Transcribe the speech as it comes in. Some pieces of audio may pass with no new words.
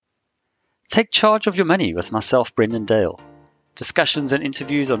Take charge of your money with myself, Brendan Dale. Discussions and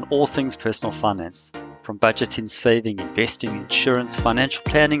interviews on all things personal finance, from budgeting, saving, investing, insurance, financial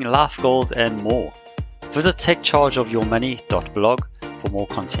planning, life goals, and more. Visit takechargeofyourmoney.blog for more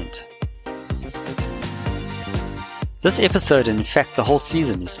content. This episode, and in fact the whole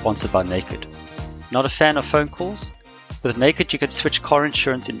season, is sponsored by Naked. Not a fan of phone calls? With Naked, you can switch car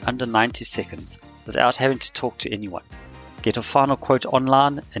insurance in under 90 seconds without having to talk to anyone. Get a final quote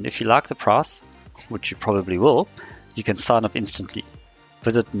online, and if you like the price, which you probably will, you can sign up instantly.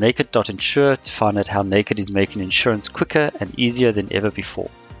 Visit naked.insure to find out how Naked is making insurance quicker and easier than ever before.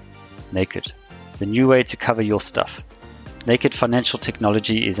 Naked, the new way to cover your stuff. Naked Financial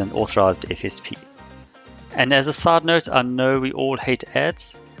Technology is an authorized FSP. And as a side note, I know we all hate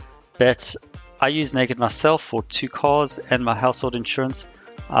ads, but I use Naked myself for 2 cars and my household insurance.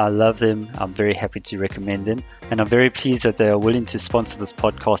 I love them. I'm very happy to recommend them. And I'm very pleased that they are willing to sponsor this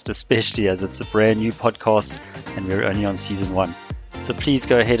podcast, especially as it's a brand new podcast and we're only on season 1. So please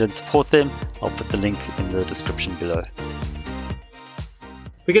go ahead and support them. I'll put the link in the description below.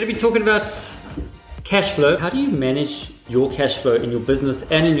 We're going to be talking about cash flow. How do you manage your cash flow in your business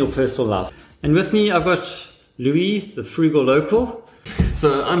and in your personal life? And with me, I've got Louis, the Frugal Local.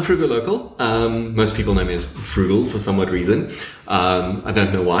 So I'm Frugal Local. Most people know me as Frugal for some odd reason. I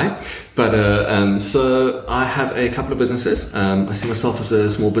don't know why. But so I have a couple of businesses. I see myself as a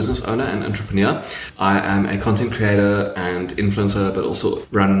small business owner and entrepreneur. I am a content creator and influencer, but also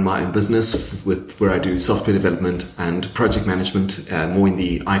run my own business where I do software development and project management, more in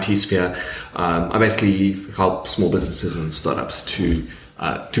the IT sphere. I basically help small businesses and startups to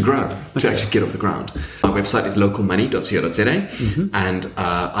grow, to actually get off the ground. My website is localmoney.co.za, and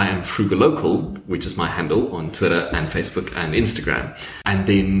I am Frugal Local, which is my handle on Twitter and Facebook and Instagram. And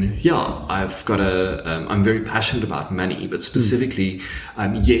then, I've got I'm very passionate about money, but specifically,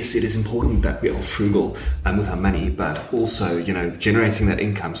 yes, it is important that we are frugal with our money, but also, generating that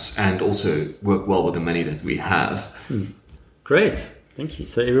income and also work well with the money that we have. Great. Thank you.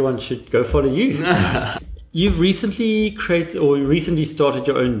 So everyone should go follow you. You've recently started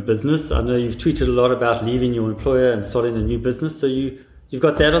your own business. I know you've tweeted a lot about leaving your employer and starting a new business. So you've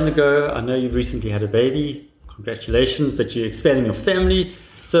got that on the go. I know you've recently had a baby. Congratulations, but you're expanding your family.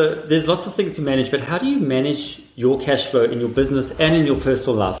 So there's lots of things to manage, but how do you manage your cash flow in your business and in your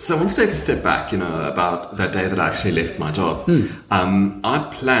personal life? So I want to take a step back, about that day that I actually left my job. I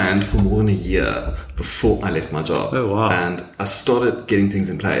planned for more than a year before I left my job. Oh, wow. And I started getting things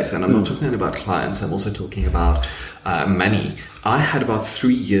in place. And I'm not talking about clients. I'm also talking about money. I had about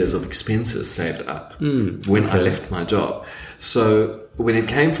 3 years of expenses saved up when I left my job. So when it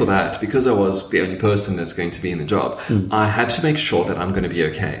came for that, because I was the only person that's going to be in the job, I had to make sure that I'm going to be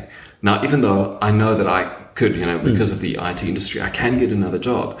okay. Now, even though I know that I could, because of the IT industry, I can get another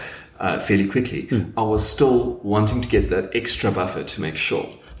job fairly quickly, I was still wanting to get that extra buffer to make sure.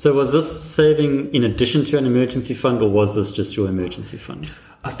 So was this saving in addition to an emergency fund, or was this just your emergency fund?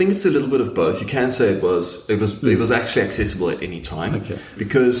 I think it's a little bit of both. You can say it was actually accessible at any time. Okay.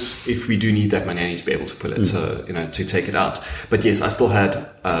 Because if we do need that money, I need to be able to pull it, to take it out. But yes, I still had,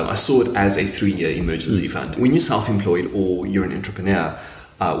 I saw it as a 3-year emergency fund. When you're self-employed or you're an entrepreneur,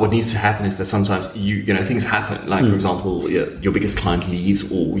 what needs to happen is that sometimes things happen. Like, for example, your biggest client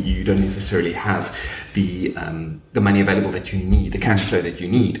leaves, or you don't necessarily have the money available that you need, the cash flow that you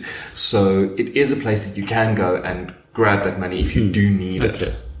need. So it is a place that you can go and grab that money if you do need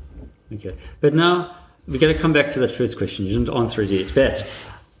it. Okay. But now we're going to come back to that first question. You didn't answer it yet. But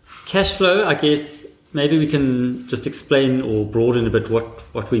cash flow, I guess maybe we can just explain or broaden a bit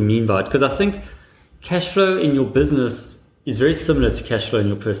what we mean by it. Because I think cash flow in your business is very similar to cash flow in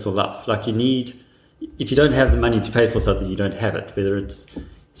your personal life. Like if you don't have the money to pay for something, you don't have it, whether it's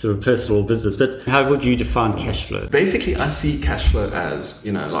sort of personal or business. But how would you define cash flow? Basically, I see cash flow as,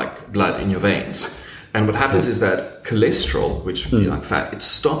 like blood in your veins. And what happens is that cholesterol, which would be like fat, it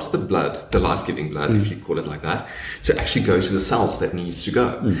stops the blood, the life-giving blood, if you call it like that, to actually go to the cells that needs to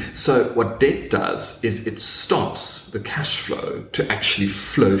go. So what debt does is it stops the cash flow to actually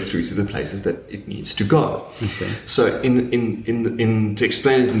flow through to the places that it needs to go. Okay. So in to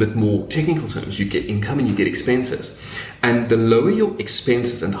explain it in a bit more technical terms, you get income and you get expenses. And the lower your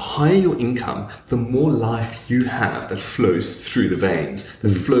expenses and the higher your income, the more life you have that flows through the veins, that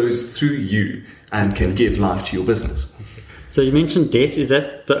flows through you, and can give life to your business. So you mentioned debt. Is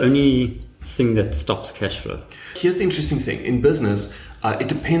that the only thing that stops cash flow? Here's the interesting thing. In business, it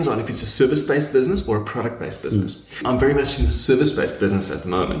depends on if it's a service-based business or a product-based business. I'm very much in the service-based business at the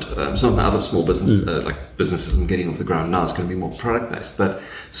moment. Some of my other small business, like businesses I'm getting off the ground now, is going to be more product-based. But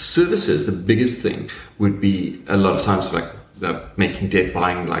services, the biggest thing would be a lot of times like making debt,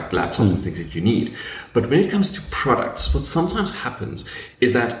 buying like laptops and things that you need. But when it comes to products, what sometimes happens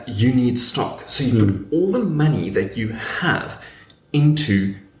is that you need stock. So you put all the money that you have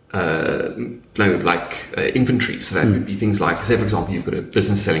into inventory. So that would be things like, say, for example, you've got a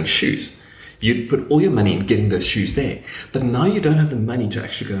business selling shoes. You'd put all your money in getting those shoes there. But now you don't have the money to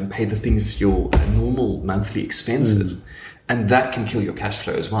actually go and pay the things, your normal monthly expenses. And that can kill your cash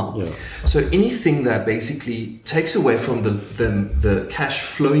flow as well. Yeah. So anything that basically takes away from the cash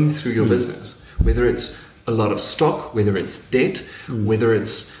flowing through your business, whether it's a lot of stock, whether it's debt, whether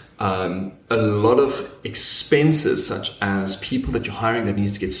it's a lot of expenses such as people that you're hiring that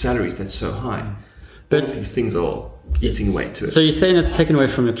needs to get salaries that's so high. But all of these things are eating away to it. So you're saying it's taken away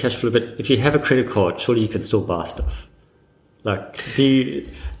from your cash flow, but if you have a credit card, surely you can still buy stuff. Like, do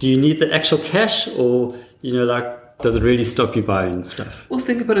you need the actual cash, or does it really stop you buying stuff? Well,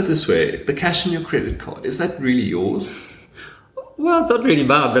 think about it this way: the cash in your credit card, is that really yours? Well, it's not really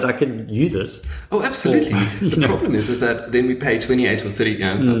mine, but I can use it. Oh, absolutely. The problem is that then we pay 28 or 30,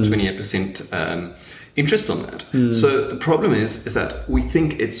 about 28% interest on that. So the problem is that we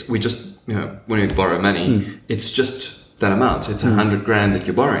think we just, when we borrow money, it's just that amount. It's 100 grand that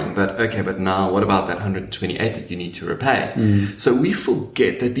you're borrowing. But now what about that 128 that you need to repay? So we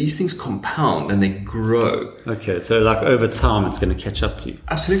forget that these things compound and they grow. Okay, so like over time, it's going to catch up to you.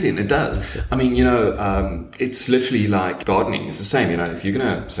 Absolutely, and it does. Okay. I mean, it's literally like gardening. It's the same. If you're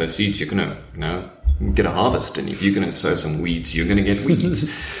going to sow seeds, you're going to, get a harvest. And if you're going to sow some weeds, you're going to get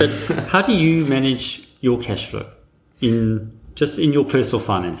weeds. But how do you manage your cash flow in your personal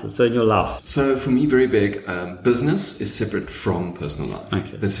finances, so in your life? So for me, very big, business is separate from personal life.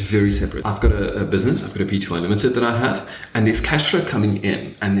 Okay. That's very separate. I've got a business, I've got a P2I Limited that I have, and there's cash flow coming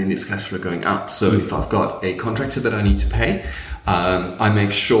in and then there's cash flow going out. So if I've got a contractor that I need to pay, I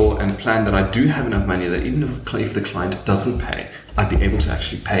make sure and plan that I do have enough money that even if the client doesn't pay, I'd be able to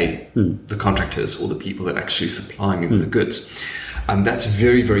actually pay the contractors or the people that actually supply me with the goods. That's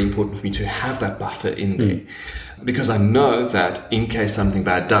very, very important for me to have that buffer in there. Because I know that in case something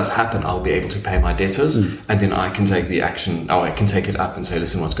bad does happen, I'll be able to pay my debtors and then I can take the action, or I can take it up and say,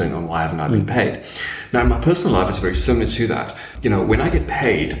 listen, what's going on? Why haven't I been paid? Now, in my personal life is very similar to that. When I get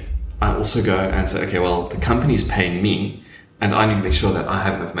paid, I also go and say, okay, well, the company's paying me and I need to make sure that I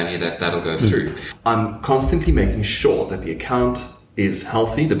have enough money that'll go through. I'm constantly making sure that the account is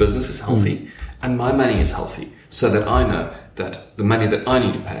healthy, the business is healthy, and my money is healthy, so that I know that the money that I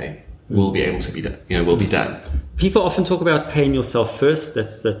need to pay will be able to be done, will be done. People often talk about paying yourself first.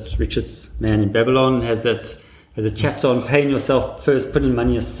 That's that richest man in Babylon has a chapter on paying yourself first, putting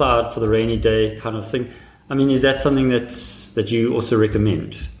money aside for the rainy day kind of thing. I mean, is that something that you also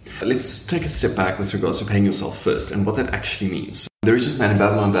recommend? Let's take a step back with regards to paying yourself first and what that actually means. The Richest Man in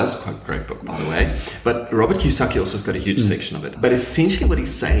Babylon does, quite a great book, by the way, but Robert Kiyosaki also has got a huge section of it. But essentially what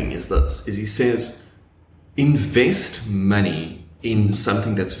he's saying is he says, invest money in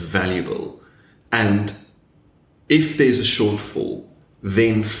something that's valuable, and if there's a shortfall,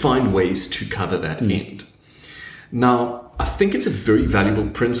 then find ways to cover that end. Now, I think it's a very valuable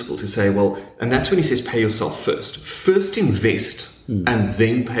principle to say, well, and that's when he says pay yourself first. First invest and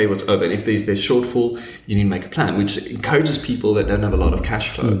then pay what's over. And if there's shortfall, you need to make a plan, which encourages people that don't have a lot of cash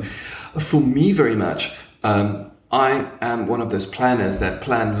flow. For me, very much, I am one of those planners that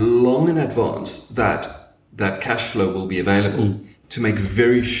plan long in advance that cash flow will be available, to make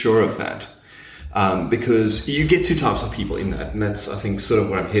very sure of that. Because you get two types of people in that, and that's, I think, sort of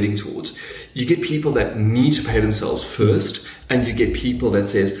what I'm heading towards. You get people that need to pay themselves first, and you get people that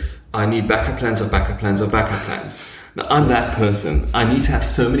says, I need backup plans of backup plans of backup plans. Now, I'm that person. I need to have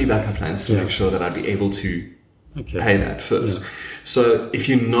so many backup plans to make sure that I'd be able to pay that first. Yeah. So if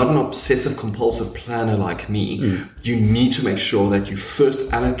you're not an obsessive compulsive planner like me, you need to make sure that you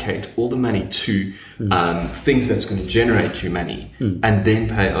first allocate all the money to things that's going to generate you money and then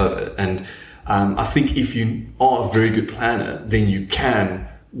pay over. And I think if you are a very good planner, then you can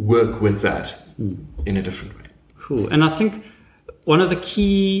work with that in a different way. Cool. And I think one of the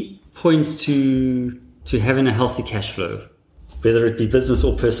key points to having a healthy cash flow, whether it be business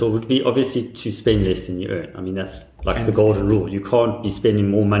or personal, would be obviously to spend less than you earn. I mean, that's like the golden rule. You can't be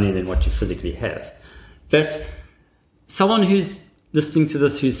spending more money than what you physically have. But someone who's listening to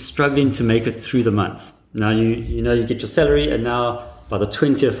this, who's struggling to make it through the month, now you get your salary, and now by the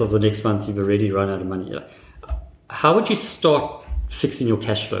 20th of the next month, you've already run out of money. How would you start fixing your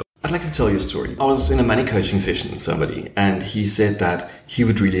cash flow? I'd like to tell you a story. I was in a money coaching session with somebody, and he said that he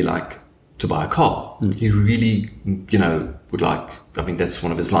would really like to buy a car. He really, would like, that's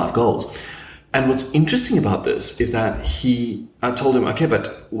one of his life goals. And what's interesting about this is that I told him, okay,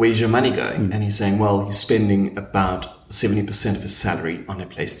 but where's your money going? And he's saying, well, he's spending about 70% of his salary on a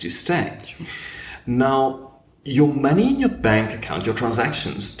place to stay. Sure. Now, your money in your bank account, your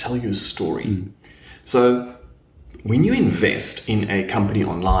transactions tell you a story. So when you invest in a company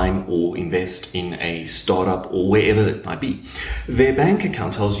online or invest in a startup or wherever it might be, their bank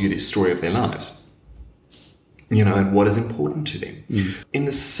account tells you the story of their lives, and what is important to them. In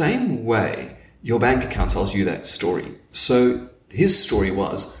the same way, your bank account tells you that story. So his story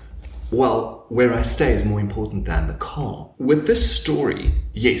was, well, where I stay is more important than the car. With this story,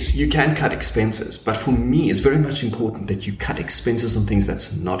 yes, you can cut expenses, but for me, it's very much important that you cut expenses on things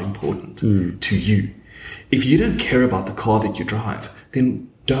that's not important to you. If you don't care about the car that you drive, then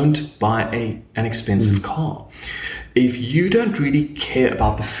don't buy an expensive car. If you don't really care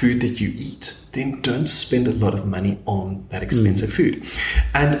about the food that you eat, then don't spend a lot of money on that expensive food.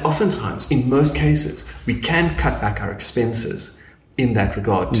 And oftentimes, in most cases, we can cut back our expenses in that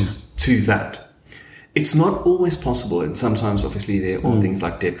regard to that. It's not always possible, and sometimes obviously there are things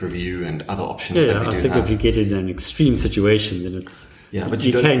like debt review and other options that we do have. I think if you get in an extreme situation, then but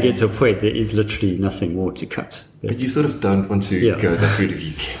you can get to a point there is literally nothing more to cut. But you sort of don't want to go that route if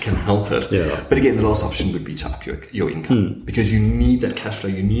you can help it. But again, the last option would be to up your income because you need that cash flow,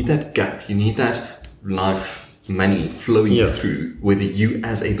 you need that gap, you need that life money flowing through, whether you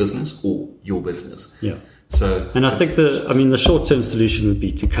as a business or your business. And I think the short-term solution would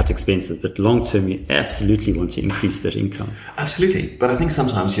be to cut expenses, but long-term, you absolutely want to increase that income. Absolutely. But I think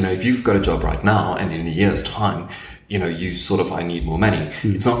sometimes, if you've got a job right now and in a year's time, you sort of, I need more money.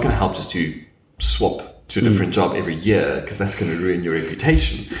 It's not going to help just to swap to a different job every year because that's going to ruin your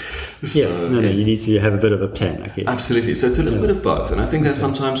reputation. You need to have a bit of a plan, I guess. Absolutely. So it's a little bit of both. And I think that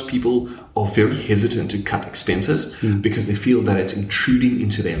sometimes people are very hesitant to cut expenses because they feel that it's intruding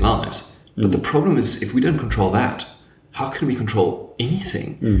into their lives. But the problem is, if we don't control that, how can we control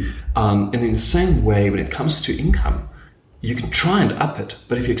anything? And in the same way, when it comes to income, you can try and up it,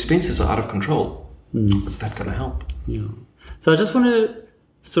 but if your expenses are out of control, what's that going to help? So I just want to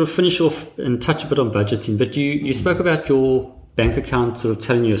sort of finish off and touch a bit on budgeting, but you spoke about your bank account sort of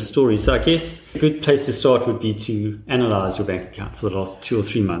telling you a story. So I guess a good place to start would be to analyze your bank account for the last 2 or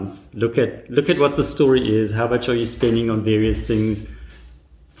 3 months. Look at what the story is. How much are you spending on various things?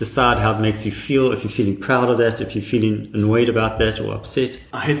 Decide how it makes you feel, if you're feeling proud of that, if you're feeling annoyed about that or upset.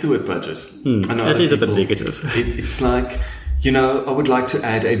 I hate the word budget. I know that is a bit negative. It's like, I would like to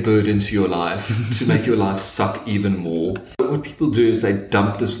add a burden to your life to make your life suck even more. What people do is they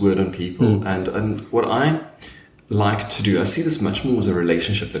dump this word on people. And what I like to do, I see this much more as a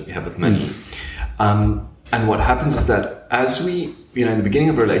relationship that we have with money. And what happens is that as we, in the beginning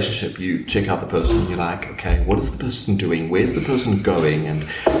of a relationship, you check out the person and you're like, okay, what is the person doing? Where's the person going? And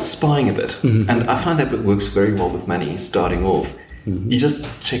spying a bit. And I find that it works very well with money starting off. You just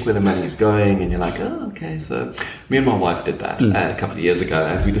check where the money is going and you're like, oh, okay. So me and my wife did that a couple of years ago,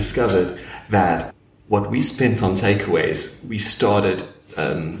 and we discovered that what we spent on takeaways, we started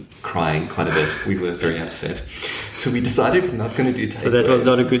crying quite a bit. We were very upset. So we decided we're not going to do takeaways. So that was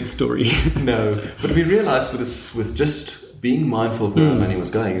not a good story. No. But we realized with just being mindful of where our money was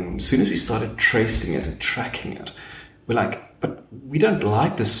going, and as soon as we started tracing it and tracking it, we're like, but we don't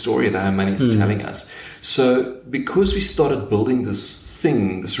like the story that our money is telling us. So because we started building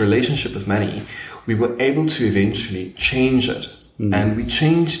this relationship with money, we were able to eventually change it. And we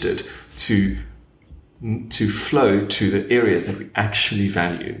changed it to flow to the areas that we actually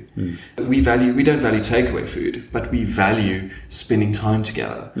value. We don't value takeaway food, but we value spending time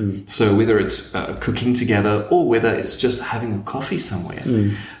together. So whether it's cooking together or whether it's just having a coffee somewhere,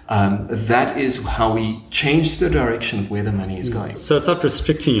 that is how we change the direction of where the money is going. So it's not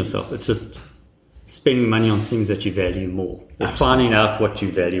restricting yourself. It's just spending money on things that you value more, or finding out what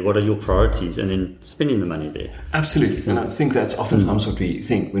you value, what are your priorities, and then spending the money there. Absolutely. And I think that's oftentimes what we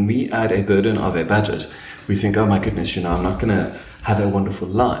think. When we add a burden of a budget, we think, oh my goodness, I'm not going to have a wonderful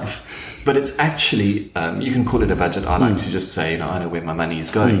life. But it's actually, you can call it a budget. I like to just say, I know where my money is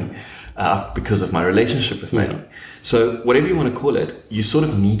going because of my relationship with money. So whatever you want to call it, you sort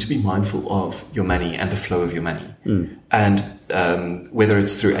of need to be mindful of your money and the flow of your money. And whether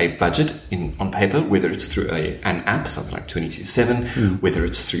it's through a budget on paper, whether it's through an app, something like 22/7, whether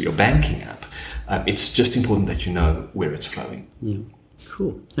it's through your banking app, it's just important that you know where it's flowing.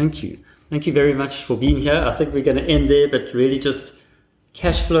 Cool. Thank you. Thank you very much for being here. I think we're going to end there, but really just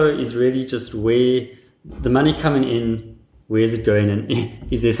cash flow is really just where the money coming in, where is it going, and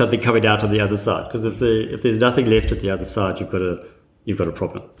is there something coming out on the other side? Because if there's nothing left at the other side, you've got a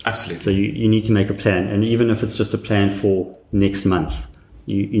problem. Absolutely. So you need to make a plan, and even if it's just a plan for next month,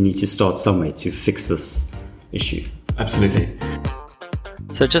 you need to start somewhere to fix this issue. Absolutely.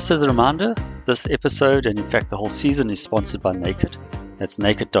 So just as a reminder, This episode, and in fact the whole season, is sponsored by Naked. That's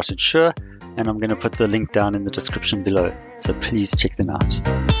naked.insure, and I'm going to put the link down in the description below, so please check them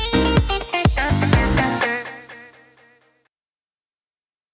out.